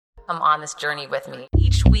come on this journey with me.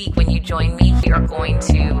 Each week when you join me, we are going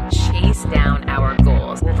to chase down our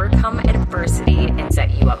goals, overcome adversity, and set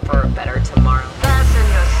you up for a better tomorrow. Fasten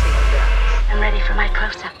your seatbelts. I'm ready for my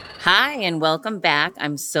close-up. Hi, and welcome back.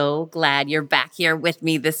 I'm so glad you're back here with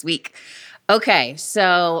me this week. Okay,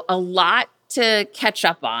 so a lot to catch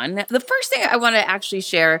up on. The first thing I want to actually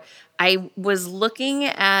share, I was looking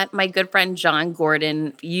at my good friend Jon Gordon.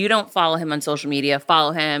 If you don't follow him on social media,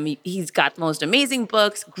 follow him. He's got the most amazing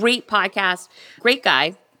books, great podcast, great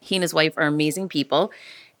guy. He and his wife are amazing people.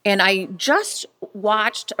 And I just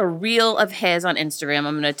watched a reel of his on Instagram.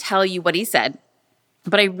 I'm going to tell you what he said,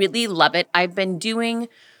 but I really love it. I've been doing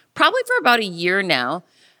probably for about a year now.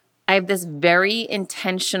 I have this very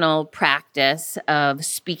intentional practice of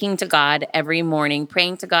speaking to God every morning,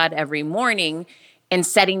 praying to God every morning, and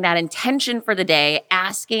setting that intention for the day,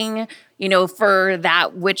 asking, for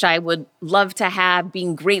that which I would love to have,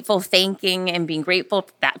 being grateful, thanking, and being grateful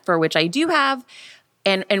for which I do have,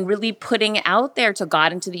 and really putting out there to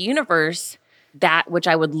God and to the universe that which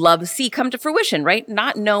I would love to see come to fruition, right?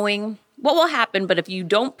 Not knowing what will happen, but if you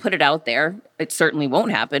don't put it out there, it certainly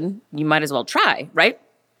won't happen. You might as well try, right?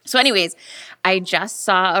 So anyways, I just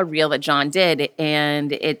saw a reel that Jon did,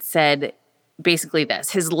 and it said basically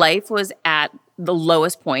this. His life was at the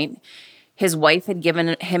lowest point. His wife had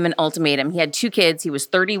given him an ultimatum. He had 2 kids. He was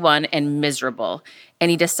 31 and miserable. And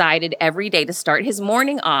he decided every day to start his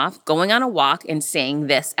morning off going on a walk and saying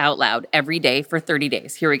this out loud every day for 30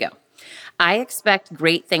 days. Here we go. I expect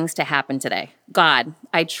great things to happen today. God,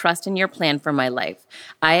 I trust in your plan for my life.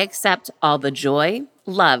 I accept all the joy,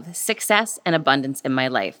 love, success, and abundance in my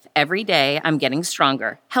life. Every day, I'm getting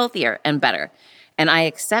stronger, healthier, and better. And I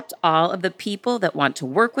accept all of the people that want to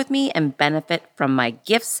work with me and benefit from my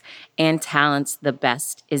gifts and talents. The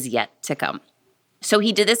best is yet to come. So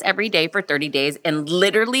he did this every day for 30 days and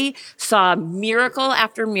literally saw miracle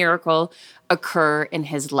after miracle occur in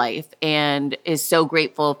his life, and is so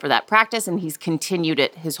grateful for that practice, and he's continued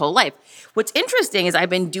it his whole life. What's interesting is I've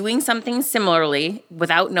been doing something similarly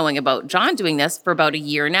without knowing about Jon doing this for about a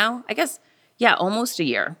year now. I guess, almost a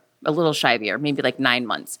year, a little shy of a year, maybe like 9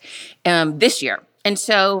 months this year. And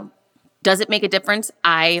so does it make a difference?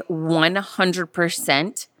 I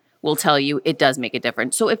 100% will tell you it does make a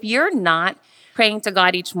difference. So if you're not praying to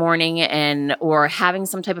God each morning or having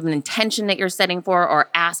some type of an intention that you're setting for, or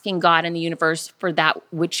asking God in the universe for that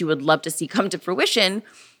which you would love to see come to fruition,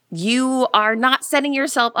 you are not setting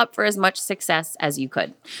yourself up for as much success as you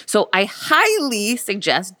could. So I highly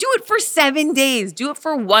suggest do it for 7 days. Do it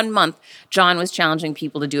for 1 month. Jon was challenging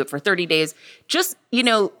people to do it for 30 days. Just,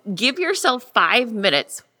 give yourself 5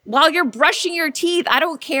 minutes while you're brushing your teeth. I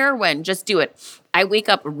don't care when, just do it. I wake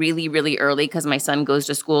up really, really early because my son goes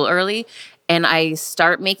to school early, and I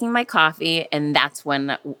start making my coffee, and that's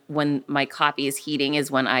when my coffee is heating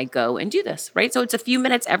is when I go and do this, right? So it's a few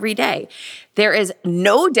minutes every day. There is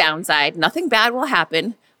no downside. Nothing bad will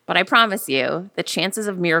happen, but I promise you the chances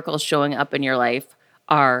of miracles showing up in your life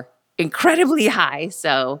are incredibly high.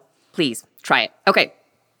 So please try it. Okay.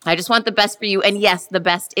 I just want the best for you. And yes, the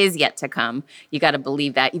best is yet to come. You got to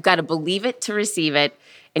believe that. You've got to believe it to receive it,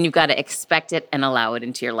 and you've got to expect it and allow it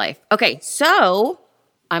into your life. Okay, so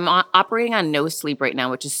I'm operating on no sleep right now,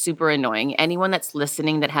 which is super annoying. Anyone that's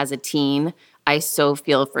listening that has a teen, I so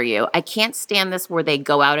feel for you. I can't stand this where they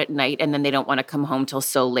go out at night and then they don't want to come home till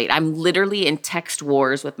so late. I'm literally in text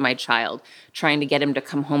wars with my child, trying to get him to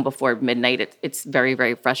come home before midnight. It's very,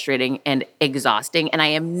 very frustrating and exhausting. And I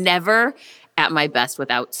am never at my best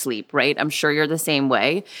without sleep, right? I'm sure you're the same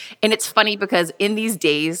way. And it's funny because in these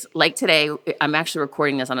days, like today, I'm actually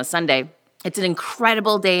recording this on a Sunday. It's an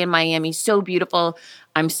incredible day in Miami, so beautiful.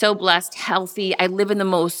 I'm so blessed, healthy. I live in the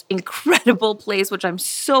most incredible place, which I'm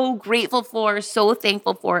so grateful for, so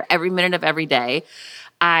thankful for every minute of every day.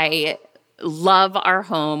 I love our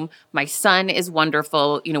home. My son is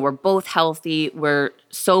wonderful. We're both healthy. We're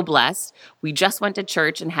so blessed. We just went to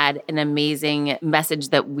church and had an amazing message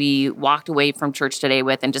that we walked away from church today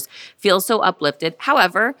with, and just feel so uplifted.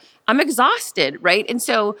 However, I'm exhausted, right? And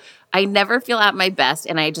so I never feel at my best,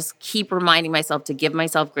 and I just keep reminding myself to give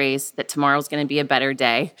myself grace that tomorrow's going to be a better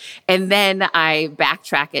day. And then I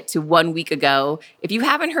backtrack it to 1 week ago. If you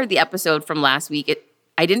haven't heard the episode from last week,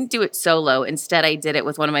 I didn't do it solo. Instead, I did it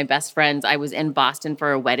with one of my best friends. I was in Boston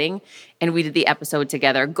for a wedding, and we did the episode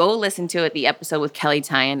together. Go listen to it, the episode with Kelly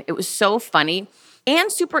Tyan. It was so funny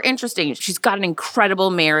and super interesting. She's got an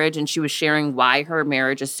incredible marriage, and she was sharing why her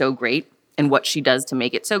marriage is so great and what she does to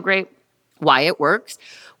make it so great. why it works,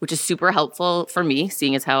 which is super helpful for me,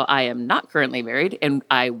 seeing as how I am not currently married and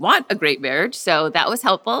I want a great marriage. So that was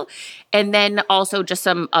helpful. And then also just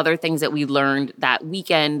some other things that we learned that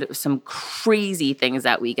weekend, some crazy things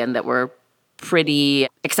that weekend that were pretty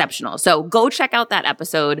exceptional. So go check out that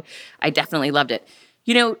episode. I definitely loved it.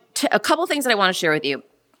 A couple things that I want to share with you.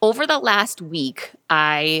 Over the last week,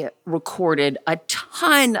 I recorded a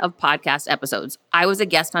ton of podcast episodes. I was a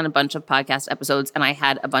guest on a bunch of podcast episodes, and I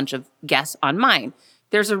had a bunch of guests on mine.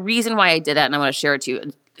 There's a reason why I did that, and I want to share it to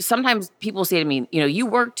you. Sometimes people say to me, you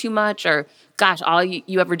work too much, or gosh, all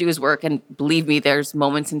you ever do is work. And believe me, there's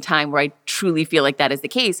moments in time where I truly feel like that is the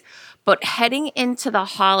case. But heading into the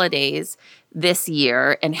holidays this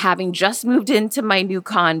year and having just moved into my new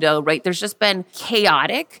condo, right, there's just been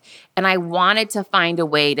chaotic. And I wanted to find a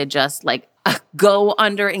way to just go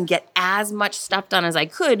under and get as much stuff done as I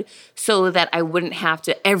could so that I wouldn't have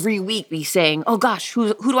to every week be saying, oh gosh,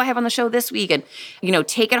 who do I have on the show this week? And,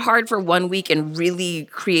 take it hard for 1 week and really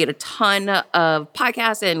create a ton of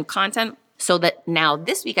podcasts and content so that now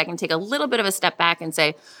this week I can take a little bit of a step back and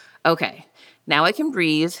say, okay, now I can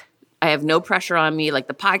breathe. I have no pressure on me. The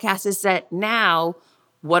podcast is set. Now,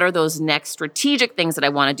 what are those next strategic things that I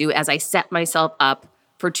want to do as I set myself up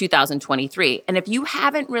for 2023? And if you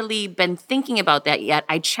haven't really been thinking about that yet,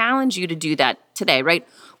 I challenge you to do that today, right?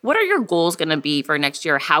 What are your goals going to be for next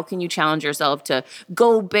year? How can you challenge yourself to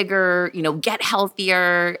go bigger, get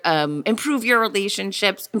healthier, improve your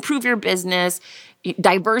relationships, improve your business,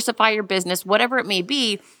 diversify your business, whatever it may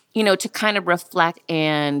be, to kind of reflect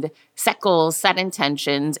and set goals, set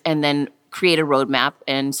intentions, and then create a roadmap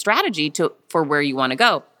and strategy for where you want to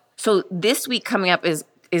go. So this week coming up is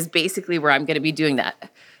basically where I'm going to be doing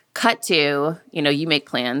that. Cut to, you make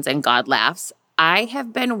plans and God laughs. I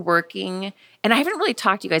have been working, and I haven't really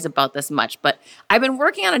talked to you guys about this much, but I've been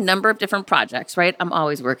working on a number of different projects, right? I'm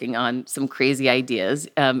always working on some crazy ideas.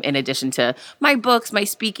 In addition to my books, my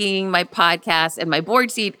speaking, my podcast, and my board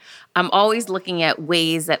seat, I'm always looking at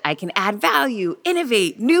ways that I can add value,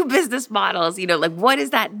 innovate, new business models, what is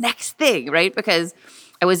that next thing, right? Because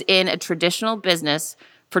I was in a traditional business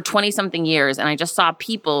for 20-something years, and I just saw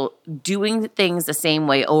people doing things the same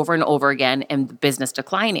way over and over again and the business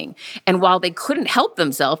declining. And while they couldn't help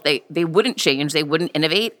themselves, they wouldn't change, they wouldn't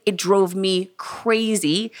innovate, it drove me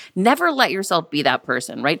crazy. Never let yourself be that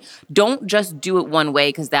person, right? Don't just do it one way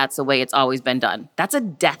because that's the way it's always been done. That's a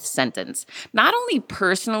death sentence. Not only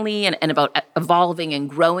personally and about evolving and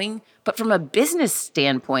growing, but from a business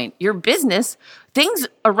standpoint, your business, things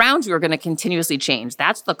around you are going to continuously change.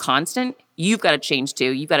 That's the constant. You've got to change too.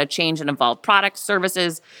 You've got to change and evolve products,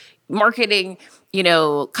 services, marketing,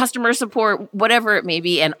 customer support, whatever it may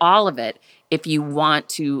be, and all of it if you want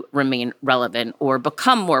to remain relevant or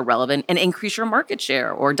become more relevant and increase your market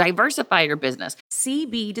share or diversify your business.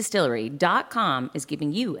 CBDistillery.com is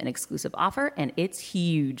giving you an exclusive offer, and it's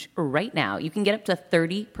huge. Right now, you can get up to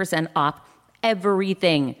 30% off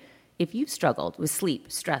everything. If you've struggled with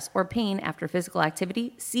sleep, stress, or pain after physical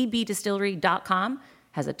activity, CBDistillery.com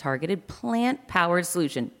has a targeted plant-powered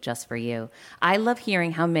solution just for you. I love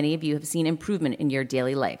hearing how many of you have seen improvement in your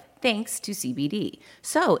daily life thanks to CBD.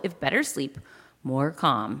 So if better sleep, more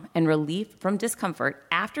calm, and relief from discomfort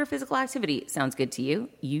after physical activity sounds good to you,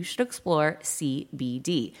 you should explore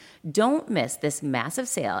CBD. Don't miss this massive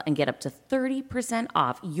sale and get up to 30%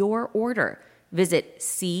 off your order. Visit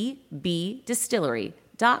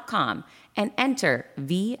CBDistillery.com and enter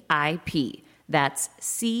VIP. That's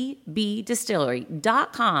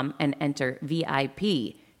CBDistillery.com and enter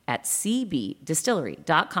VIP at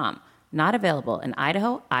CBDistillery.com. Not available in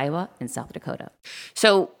Idaho, Iowa, and South Dakota.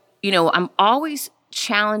 So, I'm always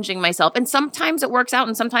challenging myself, and sometimes it works out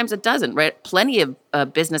and sometimes it doesn't, right? Plenty of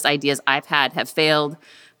business ideas I've had have failed.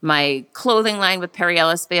 My clothing line with Perry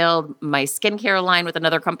Ellis failed. My skincare line with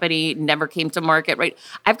another company never came to market, right?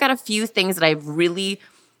 I've got a few things that I've really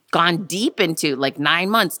gone deep into, like 9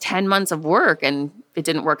 months, 10 months of work, and it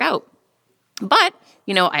didn't work out. But,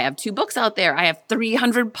 I have 2 books out there. I have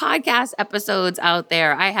 300 podcast episodes out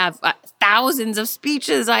there. I have thousands of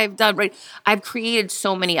speeches I've done, right? I've created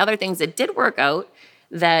so many other things that did work out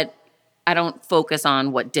that I don't focus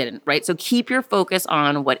on what didn't, right? So keep your focus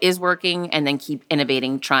on what is working and then keep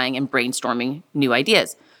innovating, trying, and brainstorming new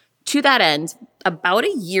ideas. To that end, about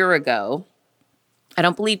a year ago,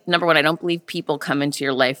 number one, I don't believe people come into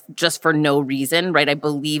your life just for no reason, right? I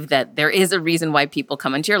believe that there is a reason why people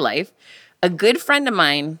come into your life. A good friend of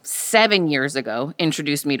mine 7 years ago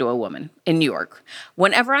introduced me to a woman in New York.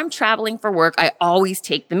 Whenever I'm traveling for work, I always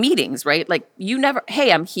take the meetings, right?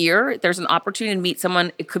 Hey, I'm here. There's an opportunity to meet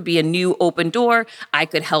someone. It could be a new open door. I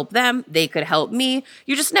could help them. They could help me.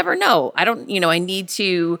 You just never know. I need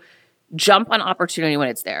to jump on opportunity when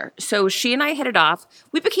it's there. So she and I hit it off.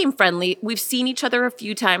 We became friendly. We've seen each other a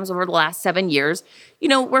few times over the last 7 years.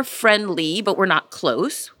 We're friendly, but we're not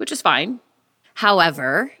close, which is fine.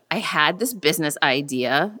 However, I had this business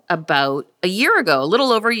idea about a year ago, a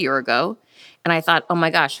little over a year ago. And I thought, oh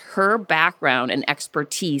my gosh, her background and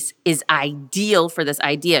expertise is ideal for this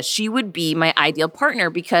idea. She would be my ideal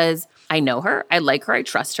partner because I know her, I like her, I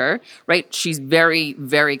trust her, right? She's very,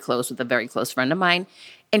 very close with a very close friend of mine.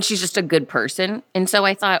 And she's just a good person. And so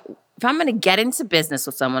I thought, if I'm going to get into business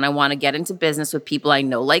with someone, I want to get into business with people I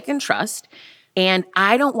know, like, and trust. And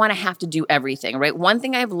I don't want to have to do everything, right? One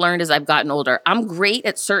thing I've learned as I've gotten older, I'm great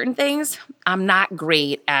at certain things. I'm not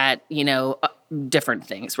great at, different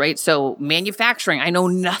things, right? So manufacturing, I know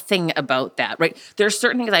nothing about that, right? There's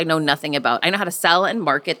certain things I know nothing about. I know how to sell and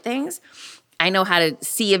market things. I know how to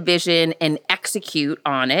see a vision and execute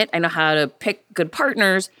on it. I know how to pick good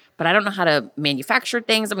partners, but I don't know how to manufacture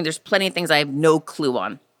things. I mean, there's plenty of things I have no clue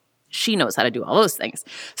on. She knows how to do all those things.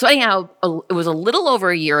 So anyhow, it was a little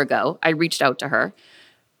over a year ago, I reached out to her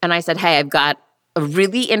and I said, hey, I've got a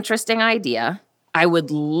really interesting idea. I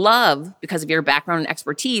would love, because of your background and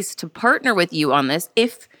expertise, to partner with you on this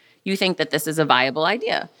if you think that this is a viable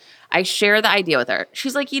idea. I share the idea with her.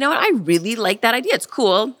 She's like, you know what? I really like that idea. It's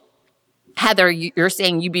cool. Heather, you're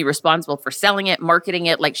saying you'd be responsible for selling it, marketing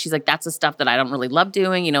it. Like, she's like, that's the stuff that I don't really love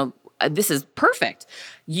doing. This is perfect.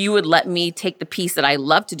 You would let me take the piece that I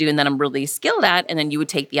love to do and that I'm really skilled at, and then you would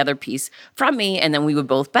take the other piece from me, and then we would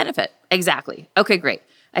both benefit. Exactly. Okay, great.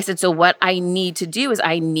 I said, so what I need to do is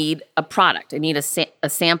I need a product. I need a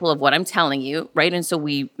sample of what I'm telling you, right? And so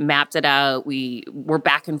we mapped it out. We were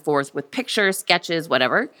back and forth with pictures, sketches,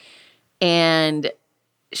 whatever. And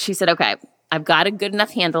she said, okay, I've got a good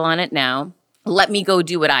enough handle on it now. Let me go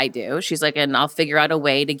do what I do. She's like, and I'll figure out a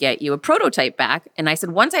way to get you a prototype back. And I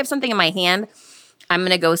said, once I have something in my hand, I'm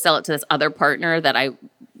going to go sell it to this other partner that I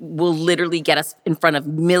will literally get us in front of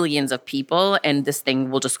millions of people, and this thing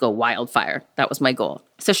will just go wildfire. That was my goal.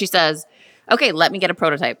 So she says, okay, let me get a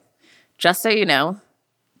prototype. Just so you know,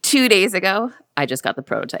 2 days ago, I just got the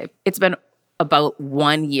prototype. It's been about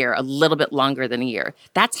 1 year, a little bit longer than a year.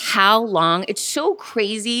 That's how long. It's so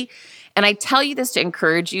crazy. And I tell you this to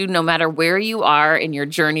encourage you, no matter where you are in your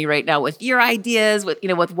journey right now with your ideas, with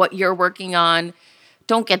what you're working on.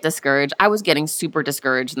 Don't get discouraged. I was getting super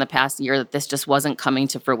discouraged in the past year that this just wasn't coming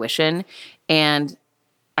to fruition. And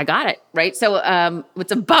I got it, right? So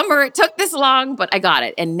it's a bummer it took this long, but I got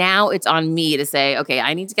it. And now it's on me to say, okay,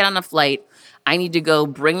 I need to get on a flight. I need to go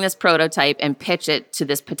bring this prototype and pitch it to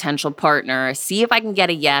this potential partner, see if I can get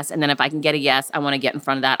a yes. And then if I can get a yes, I want to get in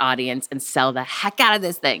front of that audience and sell the heck out of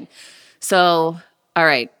this thing. So, all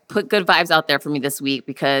right, put good vibes out there for me this week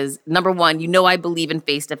because, number one, I believe in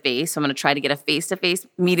face-to-face. So I'm going to try to get a face-to-face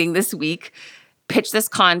meeting this week, pitch this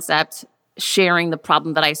concept, sharing the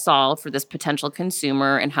problem that I solve for this potential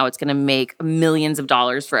consumer and how it's going to make millions of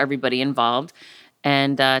dollars for everybody involved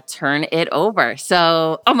and turn it over.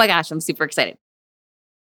 So, oh my gosh, I'm super excited.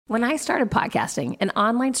 When I started podcasting, an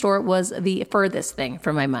online store was the furthest thing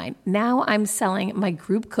from my mind. Now I'm selling my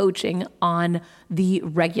group coaching on the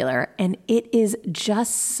regular, and it is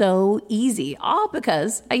just so easy, all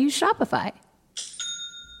because I use Shopify.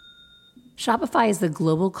 Shopify is the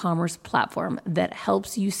global commerce platform that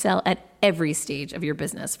helps you sell at every stage of your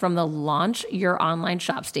business, from the launch your online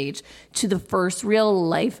shop stage to the first real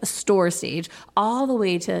life store stage, all the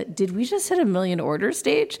way to, did we just hit 1 million orders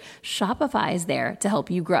stage? Shopify is there to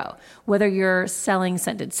help you grow. Whether you're selling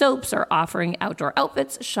scented soaps or offering outdoor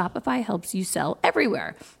outfits, Shopify helps you sell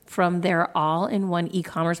everywhere. From their all-in-one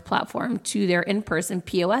e-commerce platform to their in-person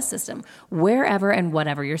POS system, wherever and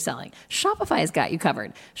whatever you're selling, Shopify has got you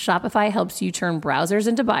covered. Shopify helps you turn browsers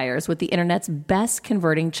into buyers with the internet's best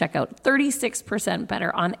converting checkout, 36%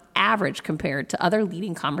 better on average compared to other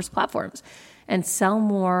leading commerce platforms, and sell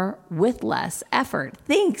more with less effort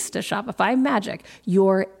thanks to Shopify Magic,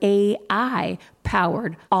 your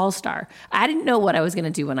AI-powered all-star. I didn't know what I was going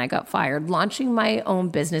to do when I got fired. Launching my own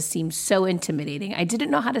business seemed so intimidating. I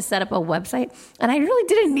didn't know how to set up a website, and I really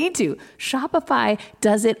didn't need to. Shopify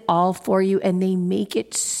does it all for you, and they make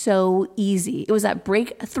it so easy. It was that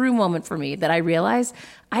breakthrough moment for me that I realized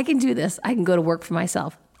I can do this. I can go to work for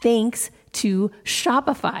myself thanks to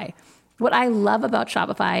Shopify. What I love about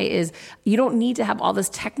Shopify is you don't need to have all this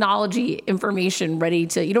technology information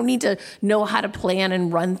you don't need to know how to plan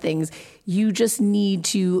and run things. You just need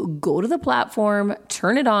to go to the platform,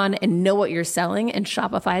 turn it on, and know what you're selling. And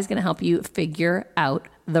Shopify is going to help you figure out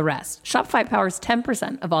the rest. Shopify powers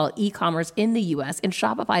 10% of all e-commerce in the U.S., and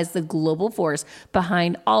Shopify is the global force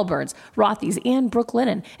behind Allbirds, Rothy's, and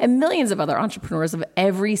Brooklinen, and millions of other entrepreneurs of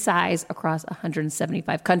every size across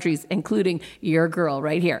 175 countries, including your girl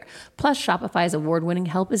right here. Plus, Shopify's award-winning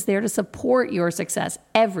help is there to support your success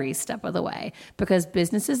every step of the way, because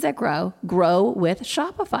businesses that grow with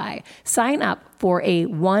Shopify. Sign up for a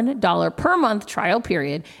 $1 per month trial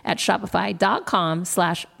period at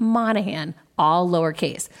shopify.com/Monahan, all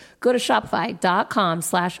lowercase. Go to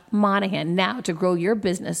shopify.com/Monahan now to grow your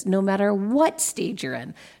business no matter what stage you're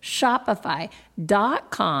in.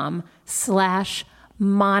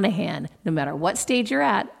 Shopify.com/Monahan. No matter what stage you're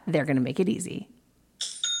at, they're going to make it easy.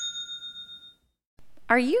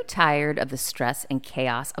 Are you tired of the stress and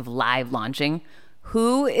chaos of live launching?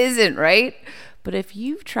 Who isn't, right? But if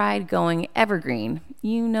you've tried going evergreen,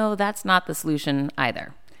 you know that's not the solution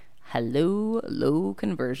either. Hello, low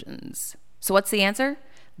conversions. So what's the answer?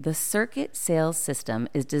 The Circuit Sales System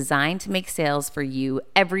is designed to make sales for you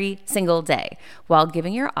every single day while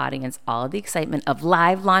giving your audience all of the excitement of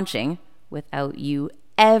live launching without you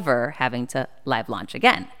ever having to live launch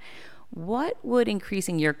again. What would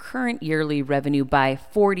increasing your current yearly revenue by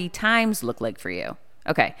 40 times look like for you?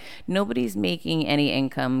 Okay, nobody's making any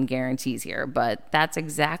income guarantees here, but that's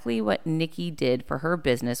exactly what Nikki did for her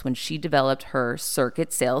business when she developed her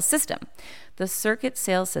Circuit Sales System. The Circuit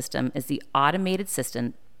Sales System is the automated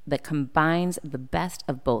system that combines the best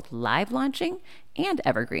of both live launching and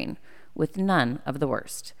evergreen with none of the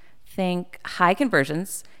worst. Think high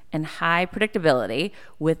conversions and high predictability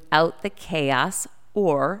without the chaos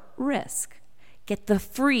or risk. Get the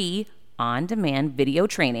free on-demand video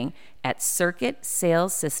training at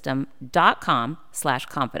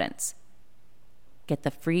circuitsalessystem.com/confidence. Get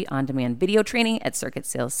the free on-demand video training at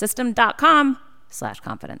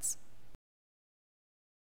circuitsalessystem.com/confidence.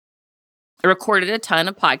 I recorded a ton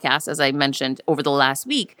of podcasts, as I mentioned, over the last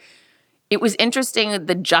week. It was interesting,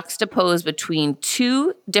 the juxtapose between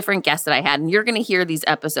two different guests that I had, and you're going to hear these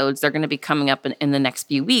episodes. They're going to be coming up in the next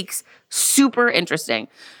few weeks. Super interesting.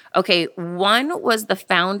 Okay, one was the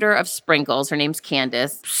founder of Sprinkles. Her name's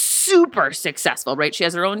Candace. Super successful, right? She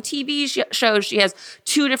has her own TV shows. She has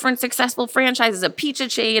 2 different successful franchises, a pizza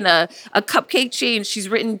chain, a cupcake chain. She's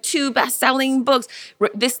written 2 best-selling books.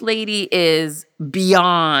 This lady is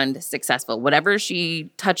beyond successful. Whatever she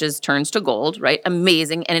touches turns to gold, right?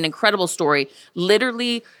 Amazing and an incredible story.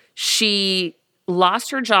 Literally, she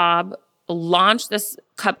lost her job, launched this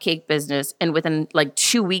cupcake business, and within like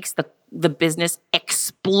 2 weeks, the business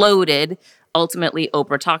exploded. Ultimately,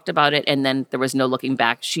 Oprah talked about it, and then there was no looking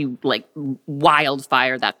back. She like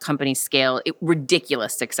wildfire, that company scale,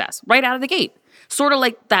 ridiculous success right out of the gate. Sort of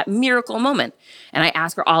like that miracle moment. And I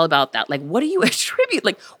asked her all about that. Like, what do you attribute?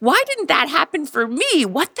 Like, why didn't that happen for me?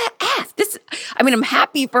 What the F? I'm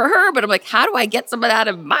happy for her, but I'm like, how do I get some of that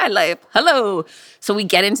in my life? Hello. So we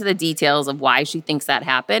get into the details of why she thinks that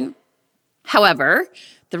happened. However,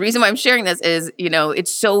 the reason why I'm sharing this is,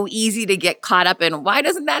 it's so easy to get caught up in, why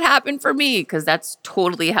doesn't that happen for me? Because that's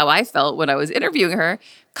totally how I felt when I was interviewing her.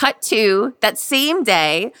 Cut to that same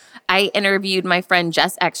day, I interviewed my friend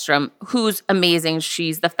Jess Ekstrom, who's amazing.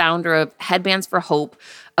 She's the founder of Headbands for Hope,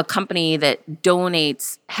 a company that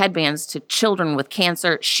donates headbands to children with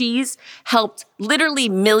cancer. She's helped literally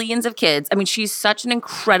millions of kids. She's such an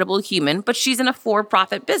incredible human, but she's in a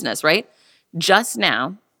for-profit business, right? Just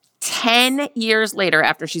now, 10 years later,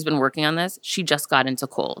 after she's been working on this, she just got into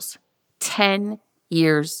Kohl's. 10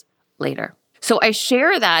 years later. So I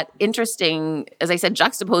share that interesting, as I said,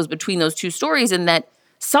 juxtapose between those two stories, in that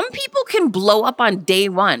some people can blow up on day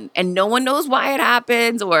one and no one knows why it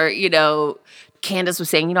happens. Or, Candace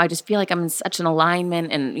was saying, I just feel like I'm in such an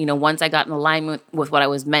alignment. And, once I got in alignment with what I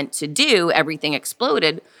was meant to do, everything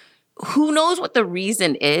exploded. Who knows what the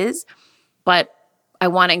reason is? But I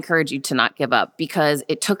want to encourage you to not give up, because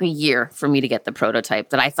it took a year for me to get the prototype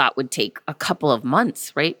that I thought would take a couple of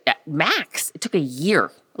months, right? At max, it took a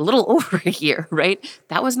year, a little over a year, right?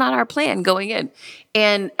 That was not our plan going in.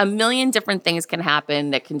 And a million different things can happen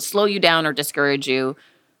that can slow you down or discourage you.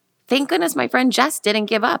 Thank goodness my friend Jess didn't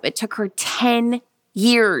give up. It took her 10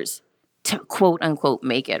 years to quote unquote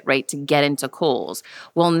make it, right? To get into Kohl's.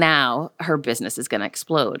 Well, now her business is going to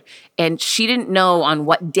explode. And she didn't know on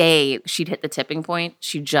what day she'd hit the tipping point.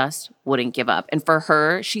 She just wouldn't give up. And for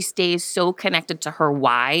her, she stays so connected to her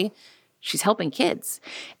why. She's helping kids.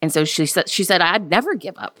 And so she said, I'd never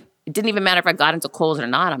give up. It didn't even matter if I got into Kohl's or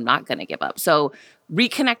not. I'm not going to give up. So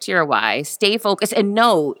reconnect to your why, stay focused, and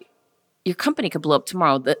know your company could blow up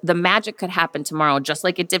tomorrow. The magic could happen tomorrow, just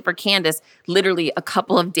like it did for Candace. Literally a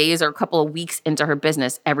couple of days or a couple of weeks into her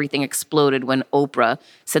business, everything exploded when Oprah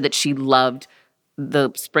said that she loved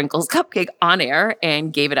the sprinkles cupcake on air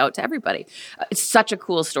and gave it out to everybody. It's such a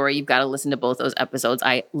cool story. You've got to listen to both those episodes.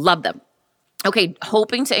 I love them. Okay,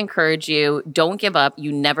 hoping to encourage you, don't give up.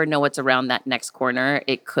 You never know what's around that next corner.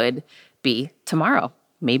 It could be tomorrow.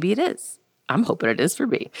 Maybe it is. I'm hoping it is for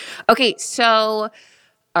me. Okay, so,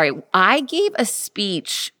 all right, I gave a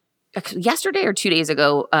speech yesterday or 2 days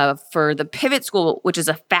ago for the Pivot School, which is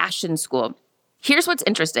a fashion school. Here's what's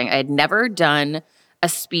interesting. I had never done a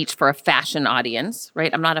speech for a fashion audience,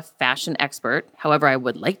 right? I'm not a fashion expert. However, I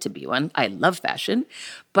would like to be one. I love fashion,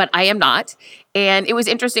 but I am not. And it was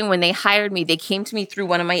interesting when they hired me, they came to me through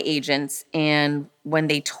one of my agents. And when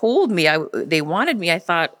they told me they wanted me, I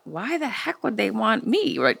thought, why the heck would they want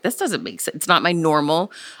me, right? This doesn't make sense. It's not my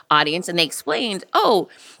normal audience. And they explained, oh,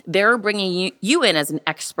 they're bringing you in as an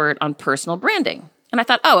expert on personal branding. And I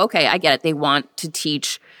thought, oh, okay, I get it. They want to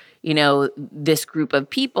teach this group of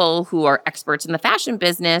people who are experts in the fashion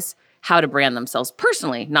business, how to brand themselves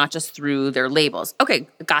personally, not just through their labels. Okay,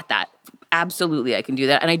 got that. Absolutely, I can do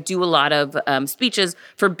that. And I do a lot of speeches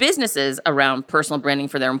for businesses around personal branding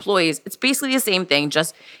for their employees. It's basically the same thing,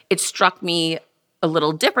 just it struck me a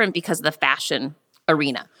little different because of the fashion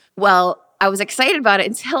arena. Well, I was excited about it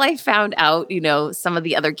until I found out, some of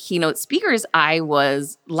the other keynote speakers I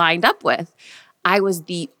was lined up with. I was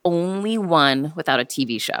the only one without a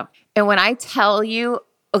TV show. And when I tell you,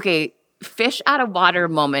 okay, fish out of water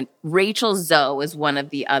moment, Rachel Zoe is one of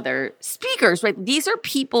the other speakers, right? These are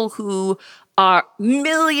people who are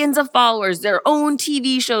millions of followers, their own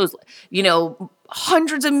TV shows,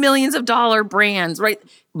 hundreds of millions of dollar brands, right?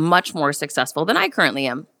 Much more successful than I currently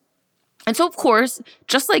am. And so, of course,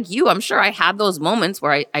 just like you, I'm sure I have those moments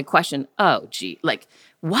where I question, oh, gee, like,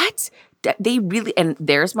 what? They really, and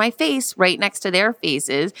there's my face right next to their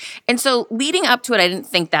faces. And so leading up to it, I didn't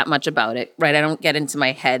think that much about it, right? I don't get into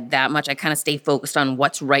my head that much. I kind of stay focused on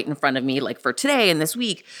what's right in front of me, like for today and this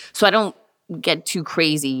week. So I don't get too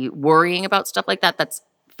crazy worrying about stuff like that. That's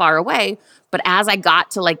far away. But as I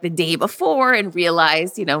got to like the day before and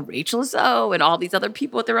realized, Rachel Zoe and all these other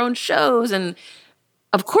people with their own shows. And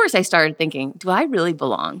of course I started thinking, do I really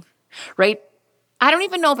belong, right? I don't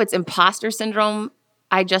even know if it's imposter syndrome.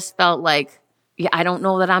 I just felt like, I don't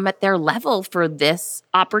know that I'm at their level for this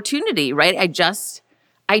opportunity, right? I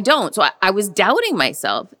don't. So I was doubting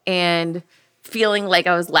myself and feeling like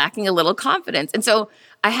I was lacking a little confidence. And so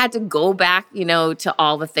I had to go back, to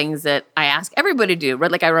all the things that I ask everybody to do,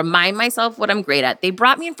 right? Like I remind myself what I'm great at. They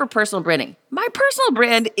brought me in for personal branding. My personal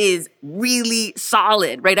brand is really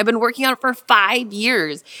solid, right? I've been working on it for 5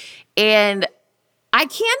 years. And I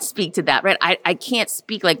can speak to that, right? I can't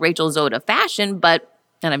speak like Rachel Zoe to fashion,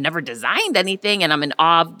 and I've never designed anything, and I'm in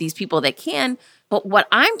awe of these people that can. But what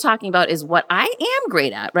I'm talking about is what I am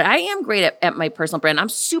great at, right? I am great at my personal brand. I'm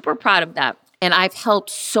super proud of that. And I've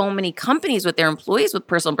helped so many companies with their employees with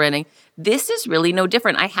personal branding. This is really no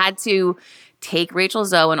different. I had to take Rachel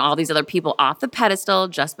Zoe and all these other people off the pedestal.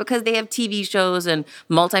 Just because they have TV shows and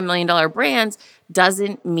multi-million-dollar brands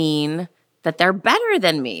doesn't mean that they're better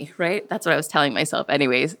than me, right? That's what I was telling myself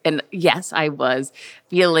anyways. And yes, I was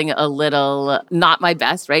feeling a little not my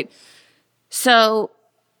best, right? So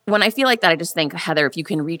when I feel like that, I just think, Heather, if you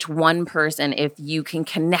can reach one person, if you can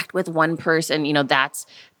connect with one person, that's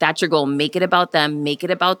your goal. Make it about them. Make it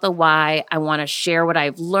about the why. I want to share what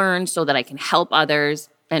I've learned so that I can help others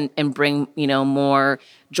and bring, more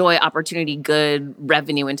joy, opportunity, good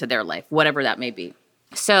revenue into their life, whatever that may be.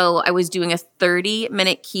 So I was doing a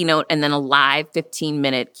 30-minute keynote and then a live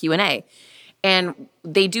 15-minute Q&A. And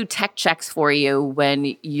they do tech checks for you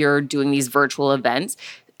when you're doing these virtual events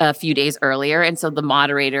a few days earlier. And so the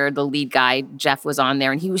moderator, the lead guy, Jeff, was on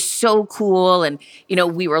there and he was so cool. And,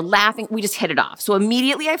 we were laughing. We just hit it off. So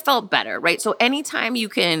immediately I felt better, right? So anytime you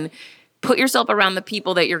can put yourself around the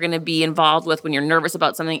people that you're going to be involved with when you're nervous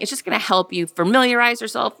about something, it's just going to help you familiarize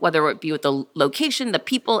yourself, whether it be with the location, the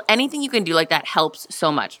people, anything you can do like that helps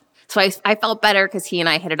so much. So I felt better because he and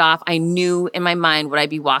I hit it off. I knew in my mind what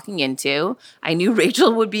I'd be walking into. I knew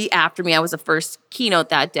Rachel would be after me. I was the first keynote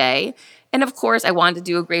that day. And of course, I wanted to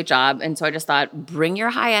do a great job. And so I just thought, bring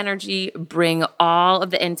your high energy, bring all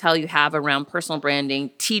of the intel you have around personal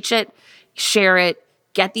branding, teach it, share it,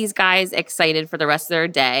 get these guys excited for the rest of their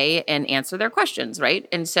day and answer their questions, right?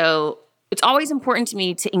 And so it's always important to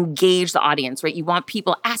me to engage the audience, right? You want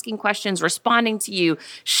people asking questions, responding to you,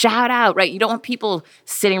 shout out, right? You don't want people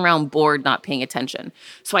sitting around bored, not paying attention.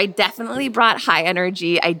 So I definitely brought high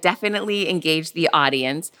energy. I definitely engaged the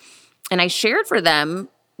audience. And I shared for them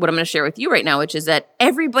what I'm going to share with you right now, which is that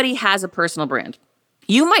everybody has a personal brand.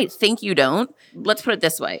 You might think you don't. Let's put it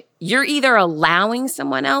this way. You're either allowing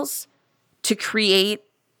someone else to create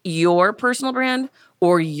your personal brand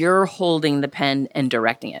or you're holding the pen and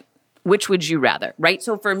directing it? Which would you rather, right?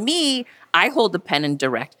 So for me, I hold the pen and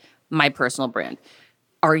direct my personal brand.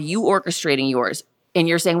 Are you orchestrating yours? And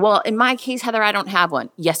you're saying, well, in my case, Heather, I don't have one.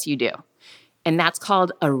 Yes, you do. And that's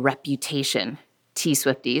called a reputation,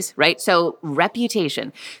 T-Swifties, right? So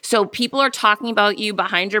reputation. So people are talking about you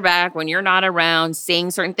behind your back when you're not around,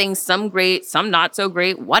 saying certain things, some great, some not so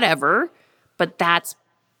great, whatever. But that's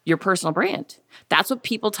your personal brand. That's what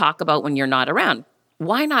people talk about when you're not around.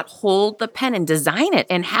 Why not hold the pen and design it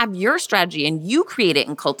and have your strategy and you create it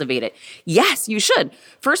and cultivate it? Yes, you should.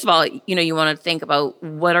 First of all, you want to think about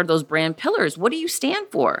what are those brand pillars? What do you stand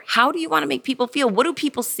for? How do you want to make people feel? What do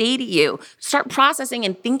people say to you? Start processing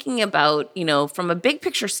and thinking about, from a big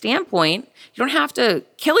picture standpoint. You don't have to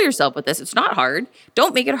kill yourself with this. It's not hard.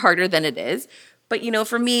 Don't make it harder than it is. But,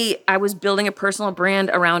 for me, I was building a personal brand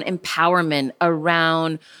around empowerment,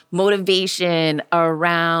 around motivation,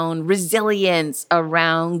 around resilience,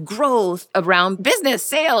 around growth, around business,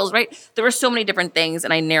 sales, right? There were so many different things,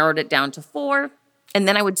 and I narrowed it down to 4. And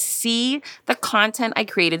then I would see the content I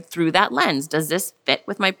created through that lens. Does this fit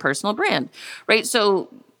with my personal brand, right? So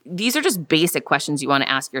these are just basic questions you want to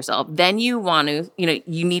ask yourself. Then you want to,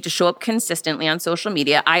 you need to show up consistently on social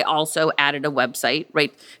media. I also added a website,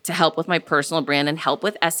 right, to help with my personal brand and help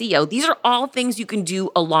with SEO. These are all things you can do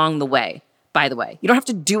along the way, by the way. You don't have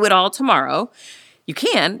to do it all tomorrow. You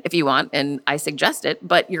can if you want, and I suggest it,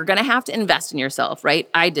 but you're going to have to invest in yourself, right?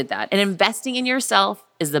 I did that. And investing in yourself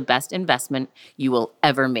is the best investment you will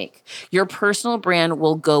ever make. Your personal brand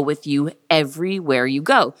will go with you everywhere you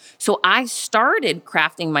go. So I started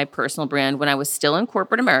crafting my personal brand when I was still in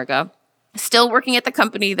corporate America, still working at the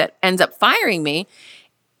company that ends up firing me.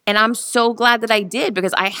 And I'm so glad that I did,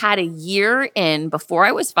 because I had a year in before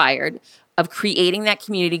I was fired of creating that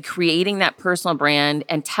community, creating that personal brand,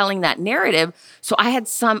 and telling that narrative. So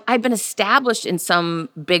I'd been established in some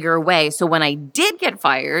bigger way. So when I did get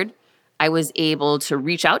fired, I was able to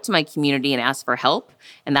reach out to my community and ask for help.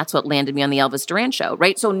 And that's what landed me on the Elvis Duran show,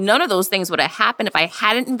 right? So none of those things would have happened if I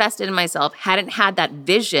hadn't invested in myself, hadn't had that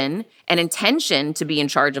vision and intention to be in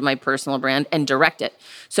charge of my personal brand and direct it.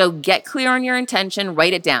 So get clear on your intention,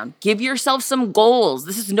 write it down. Give yourself some goals.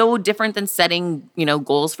 This is no different than setting,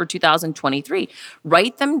 goals for 2023.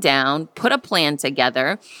 Write them down, put a plan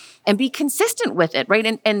together, and be consistent with it,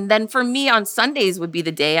 right? And then for me, on Sundays would be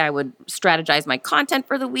the day I would strategize my content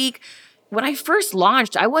for the week. When I first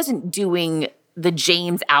launched, I wasn't doing the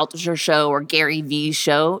James Altucher show or Gary Vee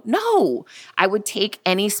show. No, I would take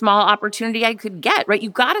any small opportunity I could get, right?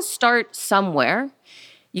 You've got to start somewhere.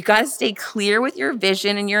 You got to stay clear with your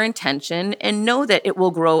vision and your intention and know that it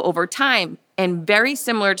will grow over time. And very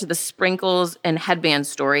similar to the sprinkles and headband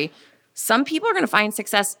story, some people are going to find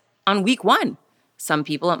success on week 1. Some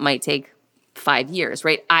people, it might take 5 years,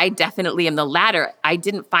 right? I definitely am the latter. I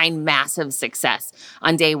didn't find massive success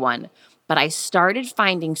on day 1. But I started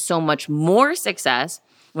finding so much more success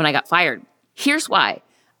when I got fired. Here's why.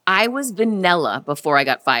 I was vanilla before I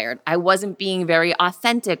got fired. I wasn't being very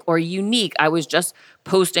authentic or unique. I was just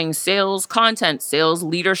posting sales content, sales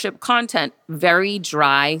leadership content, very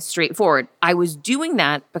dry, straightforward. I was doing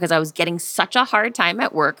that because I was getting such a hard time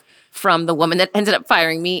at work from the woman that ended up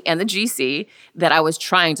firing me and the GC that I was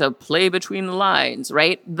trying to play between the lines,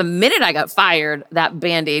 right? The minute I got fired, that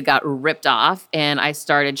Band-Aid got ripped off and I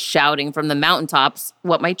started shouting from the mountaintops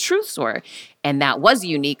what my truths were. And that was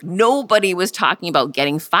unique. Nobody was talking about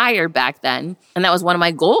getting fired back then. And that was one of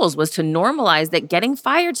my goals, was to normalize that getting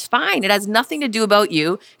fired's fine. It has nothing to do about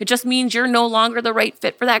you. It just means you're no longer the right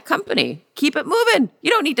fit for that company. Keep it moving.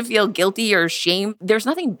 You don't need to feel guilty or shame. There's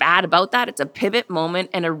nothing bad about that. It's a pivot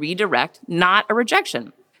moment and a redirect, not a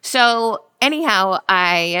rejection. So anyhow,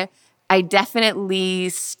 I definitely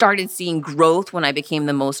started seeing growth when I became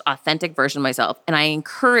the most authentic version of myself. And I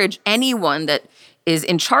encourage anyone that is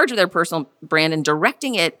in charge of their personal brand and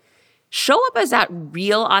directing it, show up as that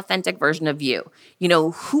real, authentic version of you.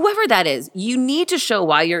 Whoever that is, you need to show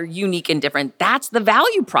why you're unique and different. That's the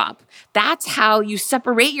value prop. That's how you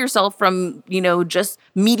separate yourself from, just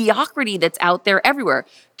mediocrity that's out there everywhere.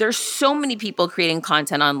 There's so many people creating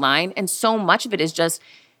content online, and so much of it is just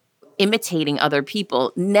imitating other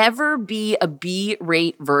people. Never be a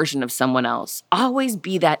B-rate version of someone else. Always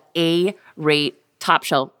be that A-rate, top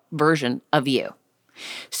shelf version of you.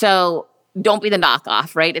 So don't be the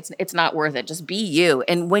knockoff, right? It's not worth it. Just be you.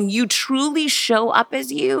 And when you truly show up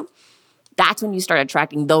as you, that's when you start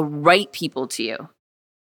attracting the right people to you.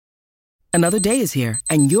 Another day is here,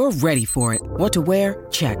 and you're ready for it. What to wear?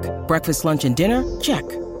 Check. Breakfast, lunch, and dinner? Check.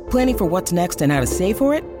 Planning for what's next and how to save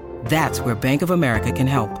for it? That's where Bank of America can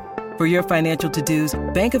help. For your financial to-dos,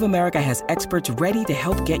 Bank of America has experts ready to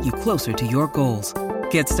help get you closer to your goals.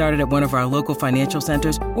 Get started at one of our local financial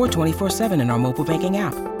centers or 24/7 in our mobile banking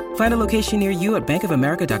app. Find a location near you at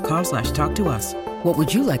bankofamerica.com/talktous. What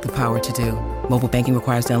would you like the power to do? Mobile banking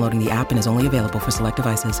requires downloading the app and is only available for select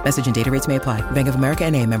devices. Message and data rates may apply. Bank of America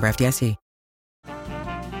N.A., member FDIC.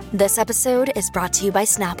 This episode is brought to you by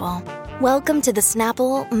Snapple. Welcome to the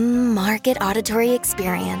Snapple Market Auditory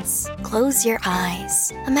Experience. Close your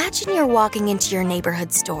eyes. Imagine you're walking into your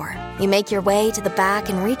neighborhood store. You make your way to the back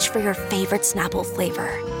and reach for your favorite Snapple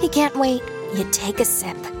flavor. You can't wait. You take a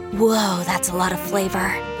sip. Whoa, that's a lot of flavor.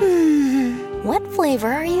 What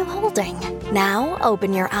flavor are you holding? Now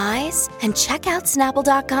open your eyes and check out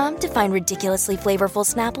Snapple.com to find ridiculously flavorful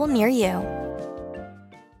Snapple near you.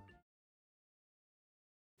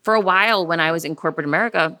 For a while when I was in corporate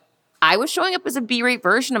America, I was showing up as a B-rate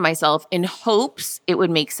version of myself in hopes it would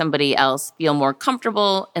make somebody else feel more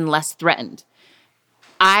comfortable and less threatened.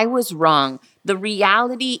 I was wrong. The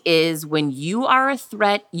reality is when you are a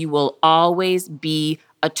threat, you will always be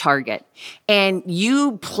a target. And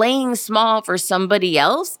you playing small for somebody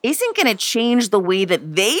else isn't going to change the way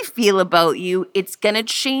that they feel about you. It's going to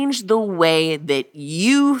change the way that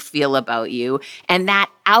you feel about you. And that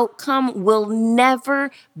outcome will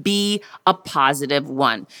never be a positive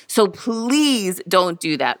one. So please don't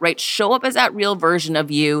do that, right? Show up as that real version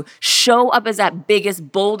of you. Show up as that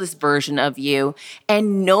biggest, boldest version of you.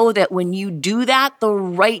 And know that when you do that, the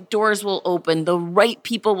right doors will open. The right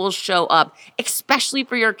people will show up, especially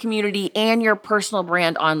for your community and your personal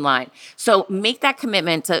brand online. So make that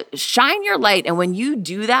commitment to shine your light. And when you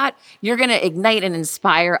do that, you're going to ignite and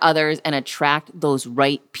inspire others and attract those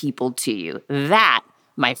right people to you. That,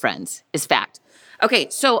 my friends, is fact. Okay,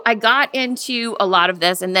 so I got into a lot of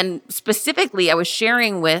this, and then specifically I was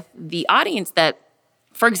sharing with the audience that,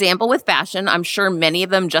 for example, with fashion, I'm sure many of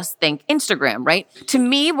them just think Instagram, right? To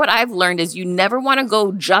me, what I've learned is you never want to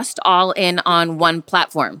go just all in on one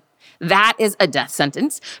platform. That is a death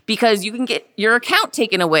sentence because you can get your account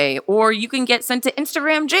taken away or you can get sent to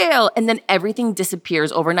Instagram jail and then everything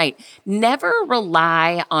disappears overnight. Never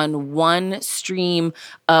rely on one stream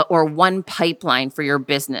or one pipeline for your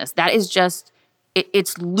business. That is just,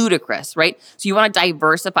 it's ludicrous, right? So you want to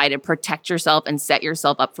diversify to protect yourself and set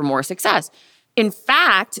yourself up for more success. In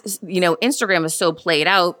fact, Instagram is so played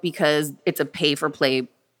out because it's a pay-for-play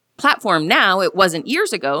platform now. It wasn't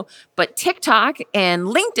years ago, but TikTok and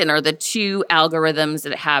LinkedIn are the two algorithms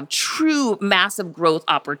that have true massive growth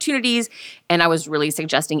opportunities. And I was really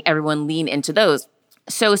suggesting everyone lean into those.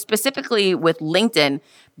 So specifically with LinkedIn,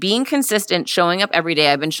 being consistent, showing up every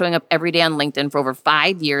day. I've been showing up every day on LinkedIn for over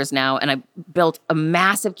 5 years now, and I've built a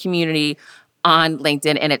massive community on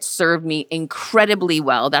LinkedIn, and it served me incredibly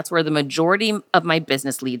well. That's where the majority of my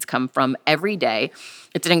business leads come from every day.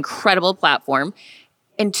 It's an incredible platform.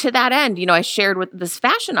 And to that end, I shared with this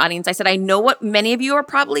fashion audience, I said, I know what many of you are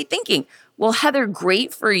probably thinking. Well, Heather,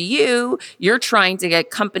 great for you. You're trying to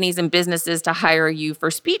get companies and businesses to hire you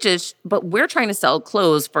for speeches, but we're trying to sell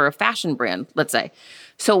clothes for a fashion brand, let's say.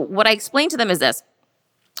 So what I explained to them is this.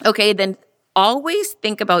 Okay, then always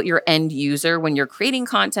think about your end user when you're creating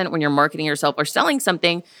content, when you're marketing yourself or selling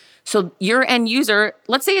something. So your end user,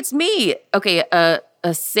 let's say it's me. Okay, a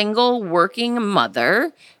single working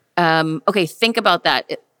mother. Okay, think about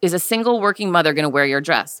that. Is a single working mother going to wear your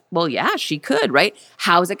dress? Well, yeah, she could, right?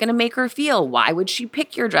 How is it going to make her feel? Why would she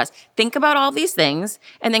pick your dress? Think about all these things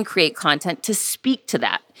and then create content to speak to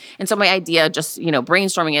that. And so my idea, just,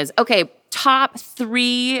 brainstorming is, okay, top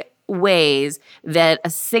 3 ways that a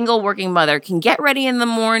single working mother can get ready in the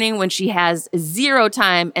morning when she has 0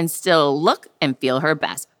 time and still look and feel her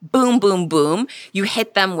best. Boom, boom, boom. You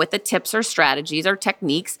hit them with the tips or strategies or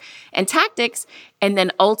techniques and tactics. And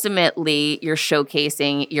then ultimately, you're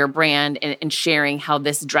showcasing your brand and sharing how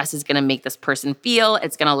this dress is going to make this person feel.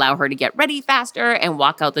 It's going to allow her to get ready faster and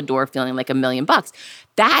walk out the door feeling like $1 million.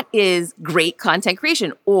 That is great content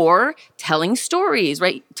creation. Or telling stories,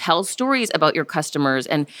 right? Tell stories about your customers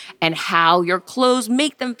and how your clothes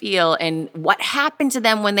make them feel and what happened to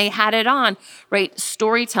them when they had it on, right?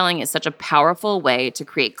 Storytelling is such a powerful way to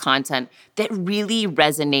create content that really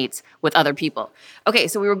resonates with other people. Okay,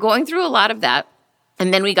 so we were going through a lot of that.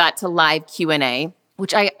 And then we got to live Q&A,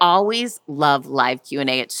 which I always love live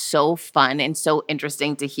Q&A. It's so fun and so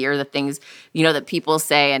interesting to hear the things, that people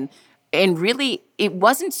say. And really, it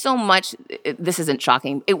wasn't so much, this isn't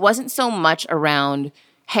shocking, it wasn't so much around,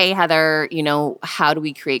 hey, Heather, how do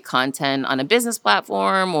we create content on a business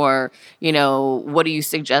platform? Or, what do you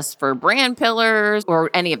suggest for brand pillars or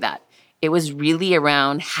any of that? It was really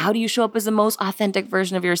around how do you show up as the most authentic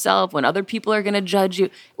version of yourself when other people are going to judge you.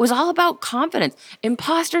 It was all about confidence,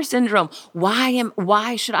 imposter syndrome.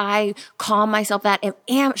 Why should I call myself that?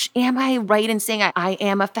 Am I right in saying I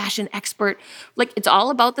am a fashion expert? Like, it's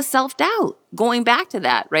all about the self-doubt, going back to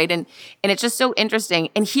that, right? And it's just so interesting.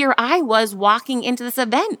 And here I was walking into this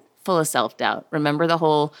event full of self-doubt. Remember the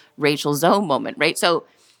whole Rachel Zoe moment, right? So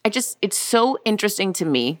it's so interesting to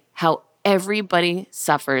me how everybody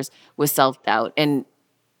suffers with self-doubt, and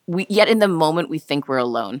yet in the moment we think we're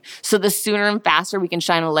alone. So the sooner and faster we can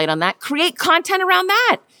shine a light on that, create content around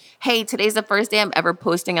that. Hey, today's the first day I'm ever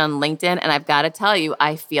posting on LinkedIn, and I've got to tell you,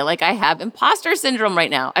 I feel like I have imposter syndrome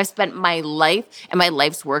right now. I've spent my life and my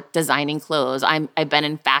life's work designing clothes. I've been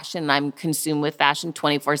in fashion. I'm consumed with fashion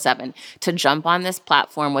 24/7. To jump on this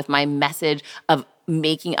platform with my message of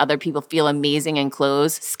making other people feel amazing in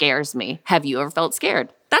clothes scares me. Have you ever felt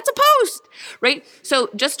scared? That's a post, right? So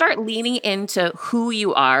just start leaning into who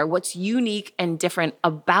you are, what's unique and different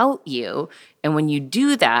about you. And when you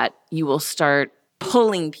do that, you will start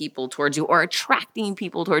pulling people towards you or attracting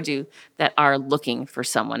people towards you that are looking for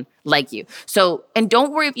someone like you. So, and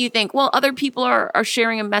don't worry if you think, well, other people are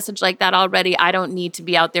sharing a message like that already. I don't need to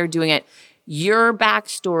be out there doing it. Your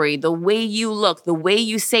backstory, the way you look, the way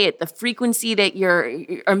you say it, the frequency that you're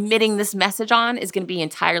emitting this message on is going to be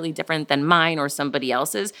entirely different than mine or somebody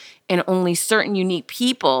else's. And only certain unique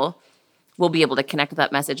people will be able to connect with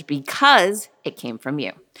that message because it came from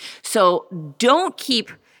you. So don't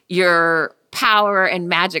keep your power and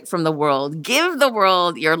magic from the world. Give the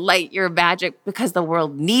world your light, your magic, because the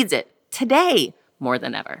world needs it today more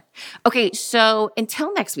than ever. Okay, so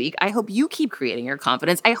until next week, I hope you keep creating your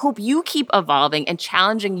confidence. I hope you keep evolving and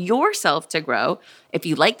challenging yourself to grow. If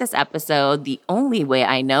you like this episode, the only way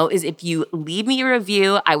I know is if you leave me a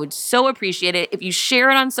review. I would so appreciate it. If you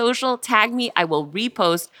share it on social, tag me, I will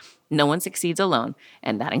repost. No one succeeds alone,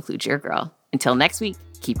 and that includes your girl. Until next week,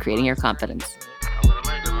 keep creating your confidence.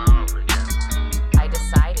 I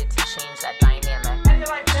decided to change that dynamic.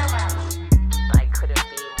 I couldn't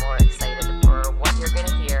be more excited for what you're going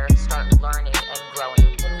to hear, start learning and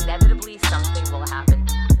growing. Inevitably, something will happen.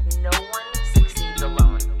 No one succeeds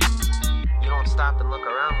alone. You don't stop and look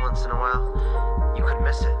around once in a while, you could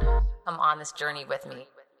miss it. Come on this journey with me.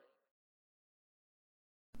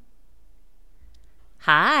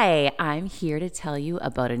 Hi, I'm here to tell you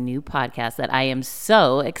about a new podcast that I am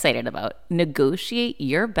so excited about, Negotiate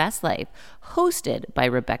Your Best Life, hosted by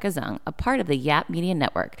Rebecca Zung, a part of the Yap Media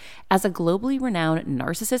Network. As a globally renowned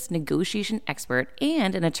narcissist negotiation expert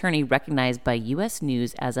and an attorney recognized by U.S.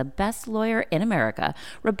 News as a best lawyer in America,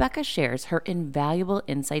 Rebecca shares her invaluable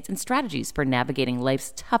insights and strategies for navigating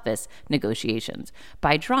life's toughest negotiations.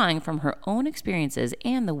 By drawing from her own experiences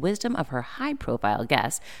and the wisdom of her high-profile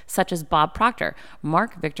guests, such as Bob Proctor,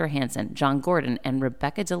 Mark Victor Hansen, John Gordon, and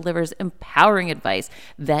Rebecca delivers empowering advice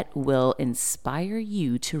that will inspire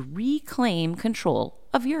you to reclaim control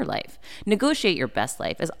of your life. Negotiate Your Best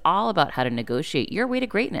Life is all about how to negotiate your way to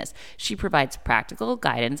greatness. She provides practical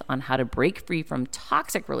guidance on how to break free from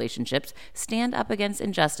toxic relationships, stand up against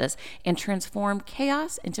injustice, and transform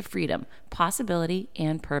chaos into freedom, possibility,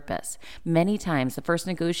 and purpose. Many times, the first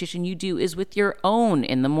negotiation you do is with your own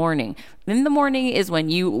in the morning. In the morning is when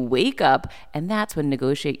you wake up, and that's when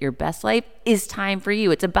Negotiate Your Best Life is time for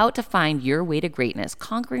you. It's about to find your way to greatness,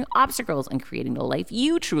 conquering obstacles and creating the life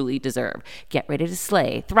you truly deserve. Get ready to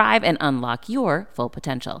slay, thrive, and unlock your full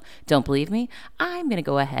potential. Don't believe me? I'm going to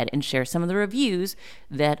go ahead and share some of the reviews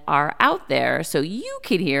that are out there so you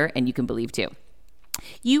can hear and you can believe too.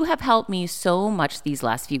 You have helped me so much these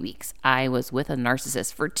last few weeks. I was with a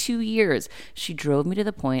narcissist for 2 years. She drove me to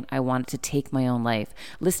the point I wanted to take my own life.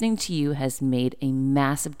 Listening to you has made a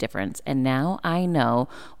massive difference, and now I know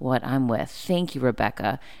what I'm with. Thank you,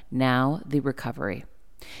 Rebecca. Now the recovery.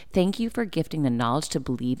 Thank you for gifting the knowledge to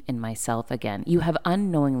believe in myself again. You have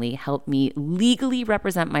unknowingly helped me legally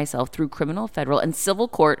represent myself through criminal, federal, and civil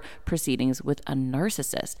court proceedings with a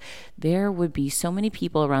narcissist. There would be so many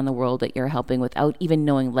people around the world that you're helping without even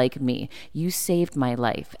knowing, like me. You saved my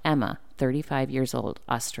life. Emma, 35 years old,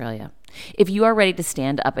 Australia. If you are ready to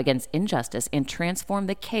stand up against injustice and transform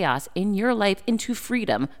the chaos in your life into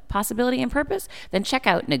freedom, possibility, and purpose, then check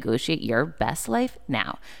out Negotiate Your Best Life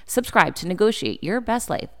now. Subscribe to Negotiate Your Best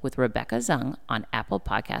Life with Rebecca Zung on Apple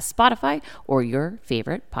Podcasts, Spotify, or your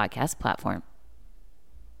favorite podcast platform.